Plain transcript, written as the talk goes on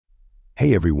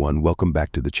Hey everyone, welcome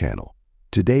back to the channel.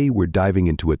 Today we're diving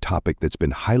into a topic that's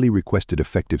been highly requested: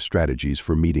 effective strategies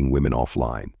for meeting women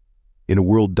offline. In a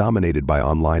world dominated by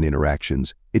online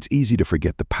interactions, it's easy to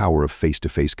forget the power of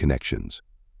face-to-face connections.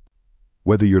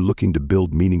 Whether you're looking to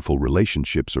build meaningful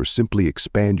relationships or simply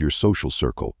expand your social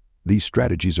circle, these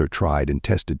strategies are tried and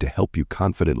tested to help you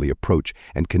confidently approach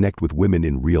and connect with women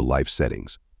in real-life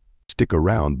settings. Stick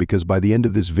around because by the end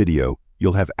of this video,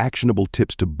 you'll have actionable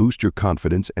tips to boost your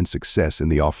confidence and success in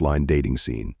the offline dating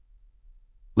scene.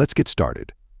 Let's get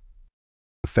started.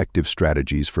 Effective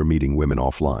strategies for meeting women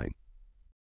offline.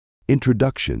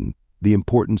 Introduction: the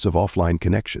importance of offline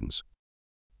connections.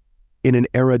 In an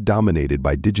era dominated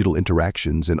by digital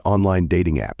interactions and online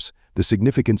dating apps, the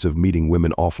significance of meeting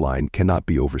women offline cannot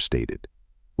be overstated.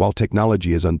 While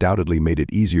technology has undoubtedly made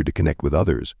it easier to connect with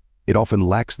others, it often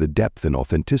lacks the depth and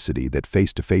authenticity that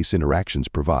face-to-face interactions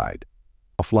provide.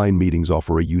 Offline meetings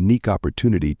offer a unique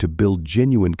opportunity to build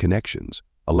genuine connections,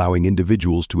 allowing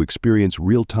individuals to experience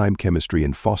real-time chemistry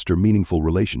and foster meaningful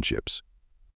relationships.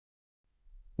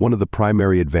 One of the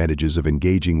primary advantages of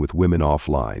engaging with women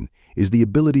offline is the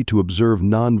ability to observe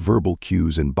non-verbal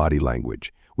cues and body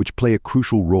language, which play a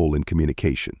crucial role in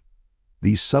communication.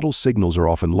 These subtle signals are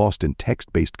often lost in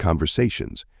text-based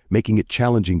conversations, making it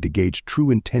challenging to gauge true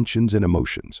intentions and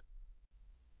emotions.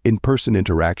 In-person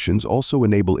interactions also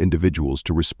enable individuals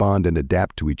to respond and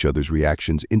adapt to each other's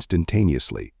reactions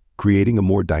instantaneously, creating a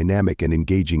more dynamic and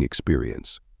engaging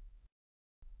experience.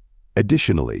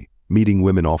 Additionally, meeting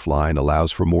women offline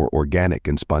allows for more organic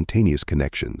and spontaneous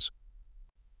connections.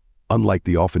 Unlike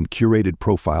the often curated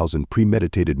profiles and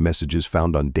premeditated messages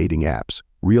found on dating apps,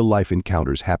 real-life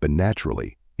encounters happen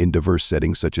naturally in diverse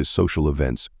settings such as social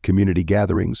events, community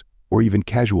gatherings, or even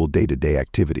casual day-to-day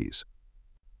activities.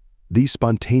 These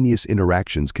spontaneous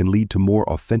interactions can lead to more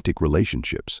authentic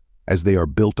relationships, as they are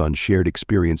built on shared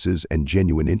experiences and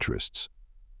genuine interests.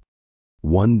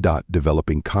 1.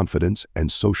 Developing confidence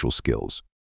and social skills.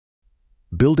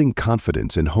 Building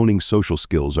confidence and honing social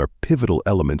skills are pivotal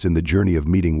elements in the journey of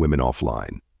meeting women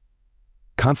offline.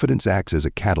 Confidence acts as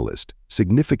a catalyst,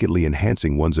 significantly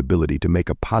enhancing one's ability to make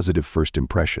a positive first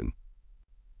impression.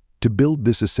 To build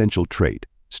this essential trait,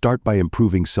 start by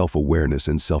improving self-awareness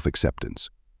and self-acceptance.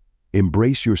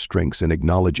 Embrace your strengths and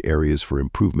acknowledge areas for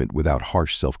improvement without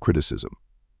harsh self-criticism.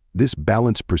 This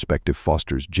balanced perspective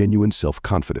fosters genuine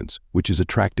self-confidence, which is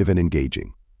attractive and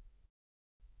engaging.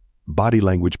 Body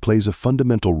language plays a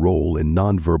fundamental role in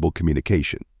nonverbal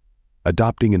communication.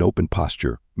 Adopting an open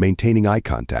posture, maintaining eye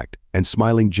contact, and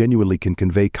smiling genuinely can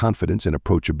convey confidence and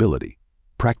approachability.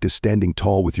 Practice standing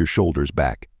tall with your shoulders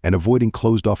back and avoiding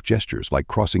closed-off gestures like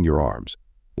crossing your arms.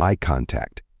 Eye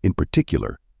contact, in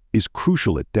particular, is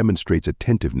crucial. It demonstrates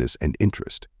attentiveness and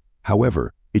interest.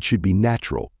 However, it should be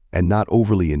natural and not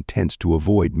overly intense to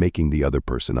avoid making the other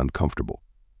person uncomfortable.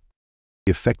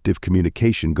 Effective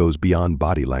communication goes beyond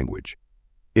body language.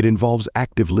 It involves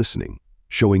active listening,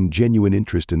 showing genuine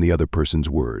interest in the other person's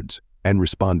words, and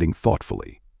responding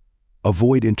thoughtfully.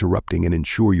 Avoid interrupting and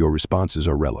ensure your responses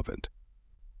are relevant.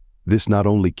 This not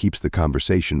only keeps the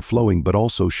conversation flowing but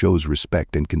also shows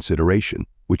respect and consideration,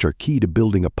 which are key to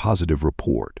building a positive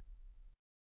rapport.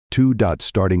 2.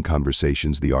 Starting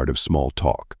conversations: the art of small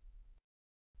talk.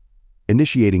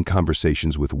 Initiating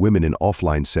conversations with women in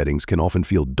offline settings can often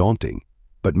feel daunting,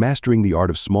 but mastering the art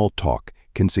of small talk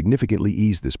can significantly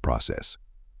ease this process.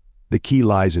 The key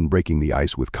lies in breaking the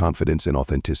ice with confidence and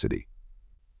authenticity.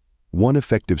 One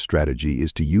effective strategy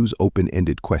is to use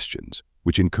open-ended questions,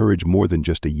 which encourage more than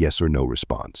just a yes or no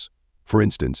response. For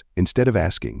instance, instead of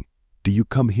asking, "Do you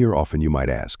come here often?" you might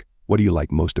ask, "What do you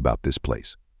like most about this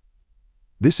place?"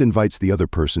 This invites the other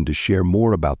person to share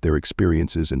more about their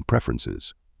experiences and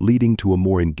preferences, leading to a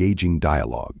more engaging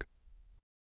dialogue.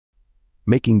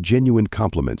 Making genuine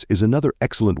compliments is another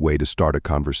excellent way to start a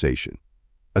conversation.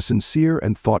 A sincere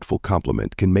and thoughtful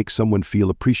compliment can make someone feel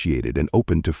appreciated and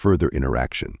open to further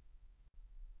interaction.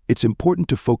 It's important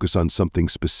to focus on something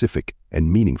specific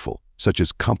and meaningful, such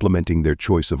as complimenting their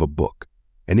choice of a book,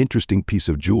 an interesting piece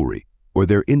of jewelry, or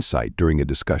their insight during a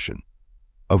discussion.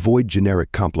 Avoid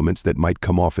generic compliments that might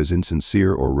come off as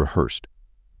insincere or rehearsed.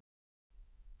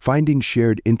 Finding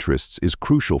shared interests is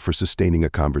crucial for sustaining a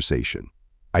conversation.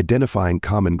 Identifying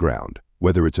common ground,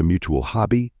 whether it's a mutual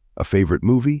hobby, a favorite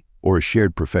movie, or a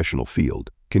shared professional field,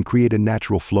 can create a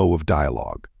natural flow of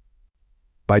dialogue.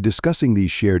 By discussing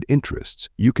these shared interests,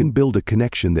 you can build a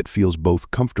connection that feels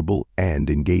both comfortable and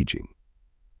engaging.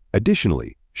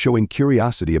 Additionally, showing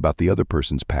curiosity about the other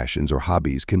person's passions or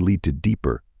hobbies can lead to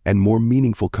deeper and more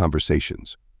meaningful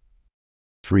conversations.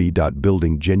 3.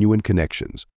 Building genuine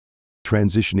connections.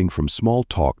 Transitioning from small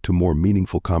talk to more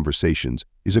meaningful conversations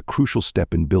is a crucial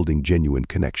step in building genuine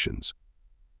connections.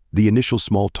 The initial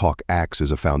small talk acts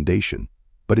as a foundation,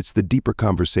 but it's the deeper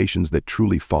conversations that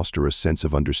truly foster a sense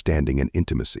of understanding and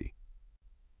intimacy.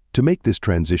 To make this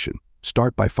transition,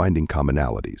 start by finding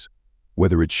commonalities.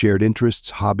 Whether it's shared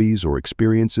interests, hobbies, or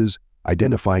experiences,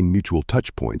 identifying mutual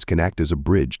touchpoints can act as a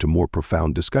bridge to more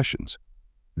profound discussions.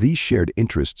 These shared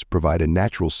interests provide a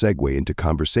natural segue into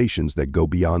conversations that go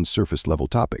beyond surface-level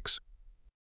topics.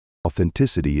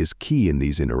 Authenticity is key in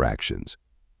these interactions.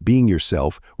 Being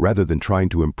yourself, rather than trying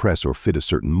to impress or fit a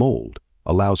certain mold,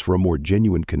 allows for a more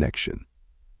genuine connection.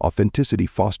 Authenticity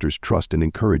fosters trust and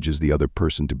encourages the other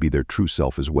person to be their true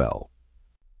self as well.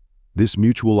 This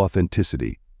mutual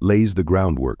authenticity lays the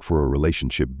groundwork for a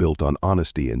relationship built on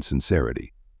honesty and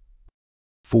sincerity.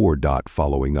 4.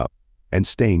 Following up and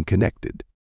staying connected.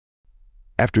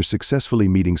 After successfully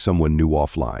meeting someone new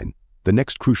offline, the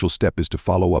next crucial step is to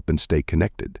follow up and stay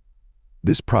connected.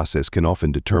 This process can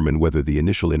often determine whether the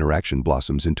initial interaction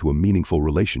blossoms into a meaningful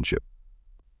relationship.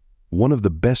 One of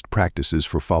the best practices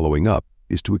for following up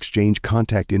is to exchange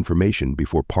contact information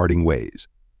before parting ways.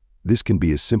 This can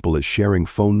be as simple as sharing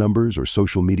phone numbers or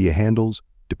social media handles,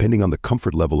 depending on the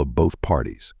comfort level of both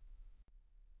parties.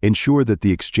 Ensure that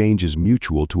the exchange is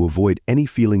mutual to avoid any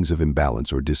feelings of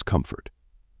imbalance or discomfort.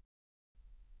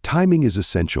 Timing is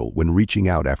essential when reaching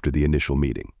out after the initial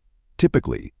meeting.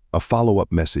 Typically, a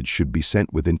follow-up message should be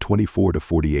sent within 24 to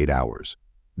 48 hours.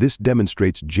 This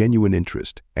demonstrates genuine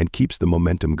interest and keeps the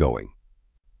momentum going.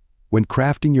 When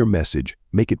crafting your message,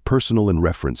 make it personal and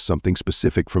reference something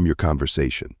specific from your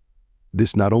conversation.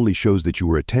 This not only shows that you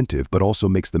were attentive, but also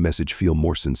makes the message feel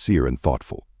more sincere and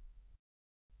thoughtful.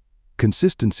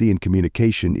 Consistency in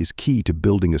communication is key to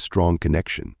building a strong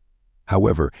connection.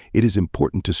 However, it is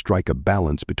important to strike a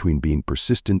balance between being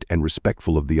persistent and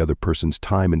respectful of the other person's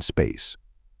time and space.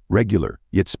 Regular,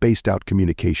 yet spaced-out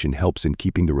communication helps in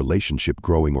keeping the relationship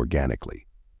growing organically.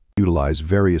 Utilize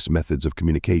various methods of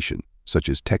communication, such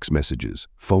as text messages,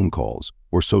 phone calls,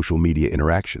 or social media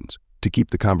interactions, to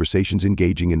keep the conversations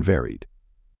engaging and varied.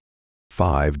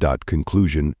 5.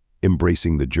 Conclusion: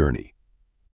 embracing the journey.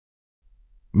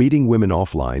 Meeting women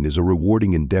offline is a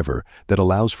rewarding endeavor that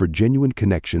allows for genuine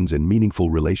connections and meaningful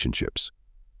relationships.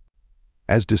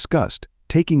 As discussed,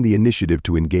 taking the initiative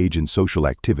to engage in social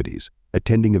activities,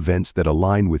 attending events that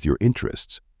align with your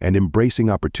interests, and embracing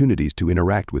opportunities to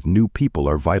interact with new people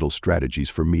are vital strategies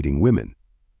for meeting women.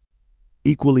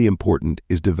 Equally important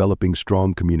is developing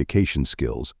strong communication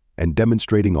skills and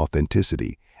demonstrating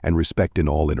authenticity and respect in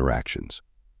all interactions.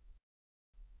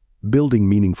 Building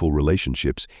meaningful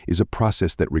relationships is a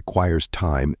process that requires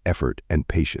time, effort, and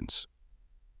patience.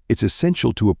 It's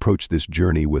essential to approach this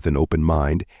journey with an open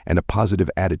mind and a positive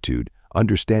attitude,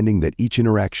 understanding that each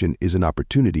interaction is an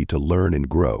opportunity to learn and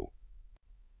grow.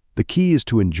 The key is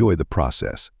to enjoy the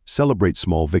process, celebrate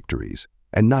small victories,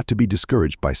 and not to be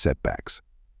discouraged by setbacks.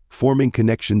 Forming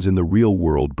connections in the real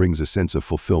world brings a sense of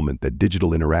fulfillment that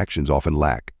digital interactions often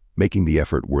lack, making the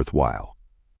effort worthwhile.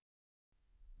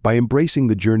 By embracing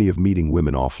the journey of meeting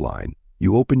women offline,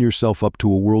 you open yourself up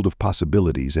to a world of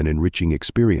possibilities and enriching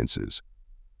experiences.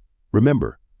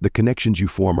 Remember, the connections you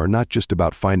form are not just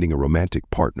about finding a romantic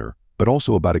partner, but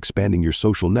also about expanding your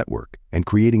social network and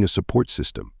creating a support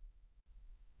system.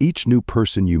 Each new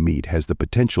person you meet has the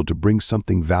potential to bring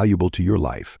something valuable to your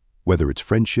life, whether it's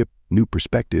friendship, new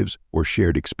perspectives, or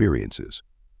shared experiences.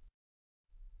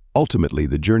 Ultimately,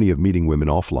 the journey of meeting women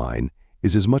offline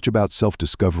is as much about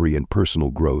self-discovery and personal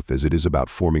growth as it is about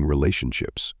forming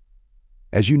relationships.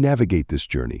 As you navigate this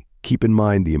journey, keep in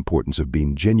mind the importance of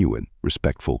being genuine,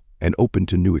 respectful, and open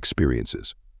to new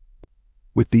experiences.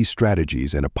 With these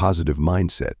strategies and a positive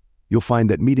mindset, you'll find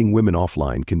that meeting women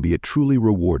offline can be a truly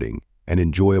rewarding and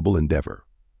enjoyable endeavor.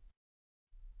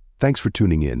 Thanks for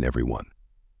tuning in, everyone.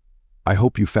 I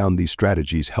hope you found these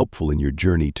strategies helpful in your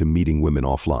journey to meeting women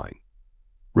offline.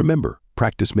 Remember,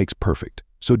 practice makes perfect,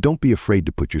 so don't be afraid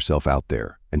to put yourself out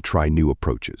there and try new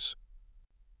approaches.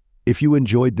 If you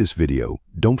enjoyed this video,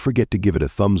 don't forget to give it a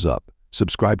thumbs up,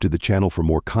 subscribe to the channel for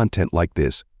more content like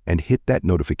this, and hit that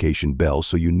notification bell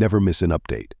so you never miss an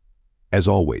update. As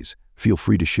always, feel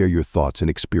free to share your thoughts and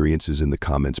experiences in the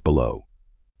comments below.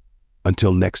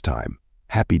 Until next time,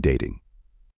 happy dating.